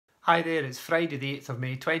Hi there, it's Friday the 8th of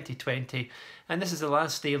May 2020 and this is the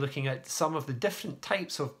last day looking at some of the different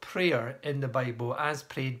types of prayer in the Bible as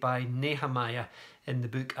prayed by Nehemiah in the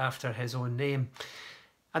book after his own name.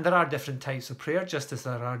 And there are different types of prayer, just as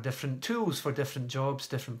there are different tools for different jobs,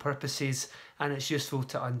 different purposes, and it's useful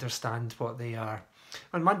to understand what they are.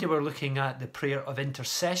 On Monday we're looking at the prayer of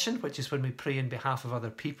intercession, which is when we pray in behalf of other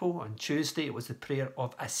people. On Tuesday it was the prayer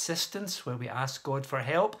of assistance, where we ask God for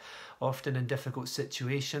help, often in difficult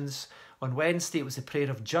situations. On Wednesday it was the prayer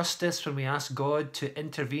of justice, when we ask God to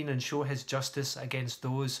intervene and show his justice against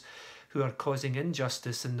those who are causing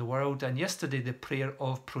injustice in the world. And yesterday the prayer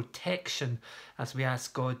of protection, as we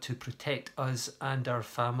ask God to protect us and our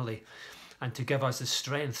family and to give us the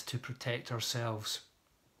strength to protect ourselves.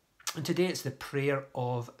 And today it's the prayer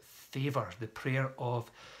of favour, the prayer of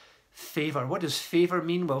favour. What does favour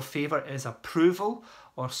mean? Well, favour is approval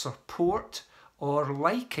or support or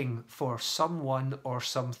liking for someone or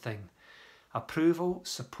something. Approval,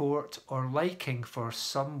 support or liking for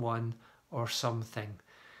someone or something.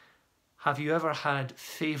 Have you ever had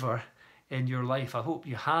favour in your life? I hope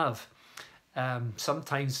you have.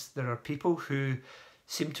 Sometimes there are people who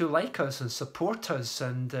seem to like us and support us,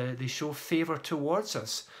 and they show favour towards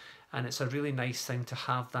us. And it's a really nice thing to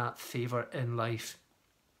have that favour in life.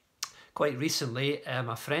 Quite recently,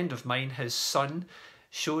 a friend of mine, his son,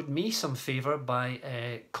 showed me some favour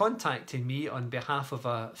by contacting me on behalf of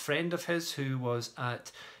a friend of his who was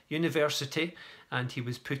at university, and he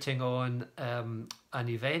was putting on an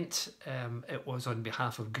event. It was on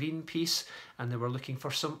behalf of Greenpeace, and they were looking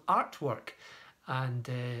for some artwork. And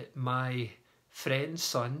my friend's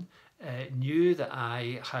son knew that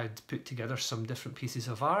I had put together some different pieces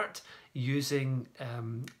of art using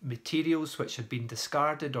materials which had been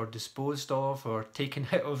discarded or disposed of or taken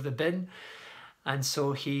out of the bin. And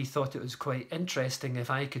so he thought it was quite interesting if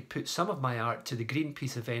I could put some of my art to the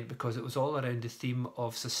Greenpeace event, because it was all around the theme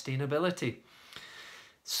of sustainability.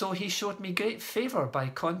 So he showed me great favour by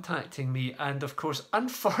contacting me, and of course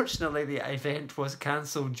unfortunately the event was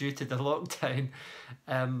cancelled due to the lockdown,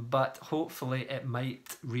 but hopefully it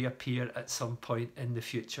might reappear at some point in the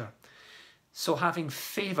future. So having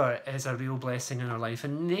favour is a real blessing in our life,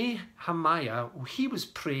 and Nehemiah, he was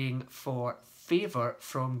praying for favour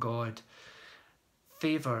from God.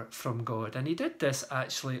 Favour from God, and he did this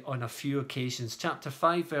actually on a few occasions. Chapter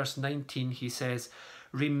 5 verse 19, he says,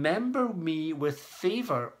 "Remember me with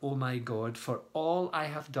favour, O my God, for all I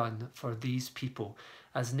have done for these people,"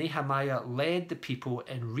 as Nehemiah led the people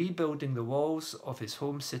in rebuilding the walls of his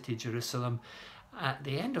home city, Jerusalem. At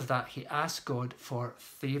the end of that, he asked God for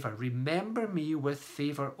favour. Remember me with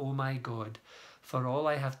favour, O my God, for all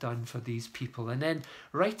I have done for these people. And then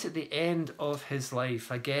right at the end of his life,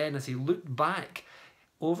 again, as he looked back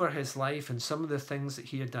over his life and some of the things that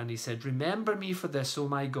he had done, he said, "Remember me for this, O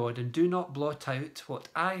my God, and do not blot out what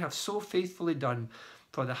I have so faithfully done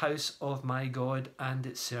for the house of my God and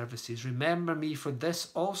its services. Remember me for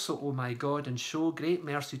this also, O my God, and show great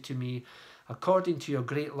mercy to me according to your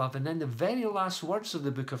great love." And then the very last words of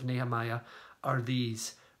the book of Nehemiah are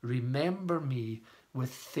these: "Remember me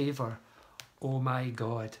with favour, O my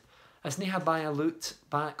God." As Nehemiah looked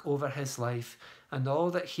back over his life and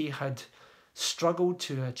all that he had struggled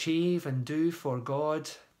to achieve and do for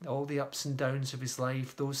God, all the ups and downs of his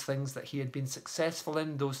life, those things that he had been successful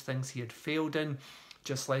in, those things he had failed in,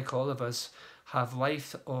 just like all of us have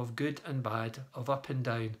life of good and bad, of up and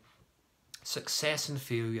down, success and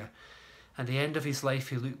failure. At the end of his life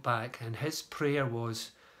he looked back and his prayer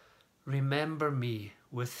was, "Remember me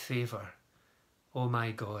with favour, O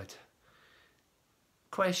my God."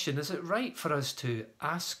 Question: is it right for us to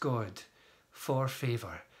ask God for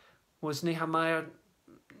favour? Was Nehemiah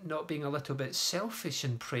not being a little bit selfish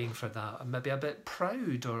in praying for that, and maybe a bit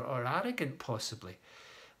proud or arrogant possibly?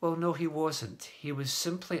 Well, no, he wasn't. He was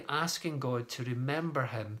simply asking God to remember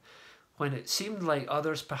him when it seemed like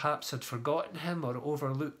others perhaps had forgotten him or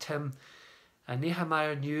overlooked him. And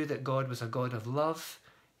Nehemiah knew that God was a God of love,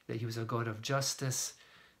 that he was a God of justice,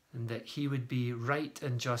 and that he would be right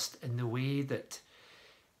and just in the way that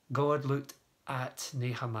God looked at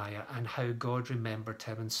Nehemiah and how God remembered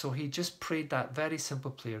him. And so he just prayed that very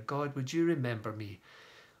simple prayer: "God, would you remember me?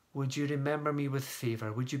 Would you remember me with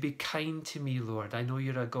favour? Would you be kind to me, Lord? I know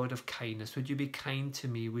you're a God of kindness. Would you be kind to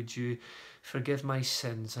me? Would you forgive my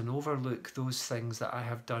sins and overlook those things that I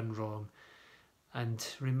have done wrong? And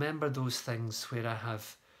remember those things where I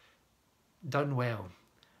have done well.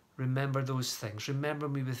 Remember those things. Remember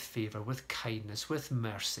me with favour, with kindness, with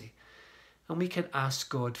mercy." And we can ask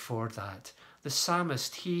God for that. The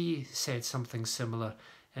psalmist, he said something similar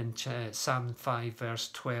in Psalm 5 verse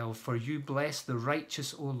 12. For you bless the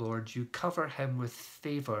righteous, O Lord. You cover him with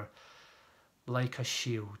favour like a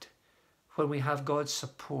shield. When we have God's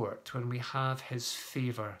support, when we have his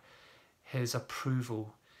favour, his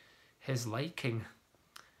approval, his liking,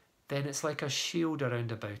 then it's like a shield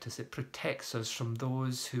around about us. It protects us from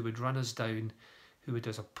those who would run us down, who would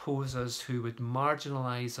oppose us, who would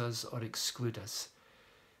marginalise us or exclude us.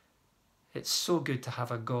 It's so good to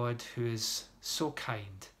have a God who is so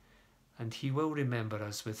kind, and he will remember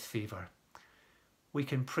us with favour. We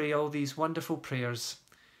can pray all these wonderful prayers,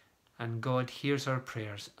 and God hears our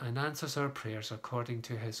prayers and answers our prayers according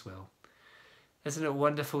to his will. Isn't it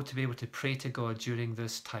wonderful to be able to pray to God during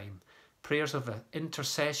this time? Prayers of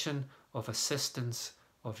intercession, of assistance,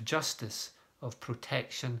 of justice, of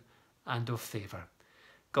protection, and of favour.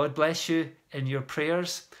 God bless you in your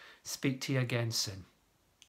prayers. Speak to you again soon.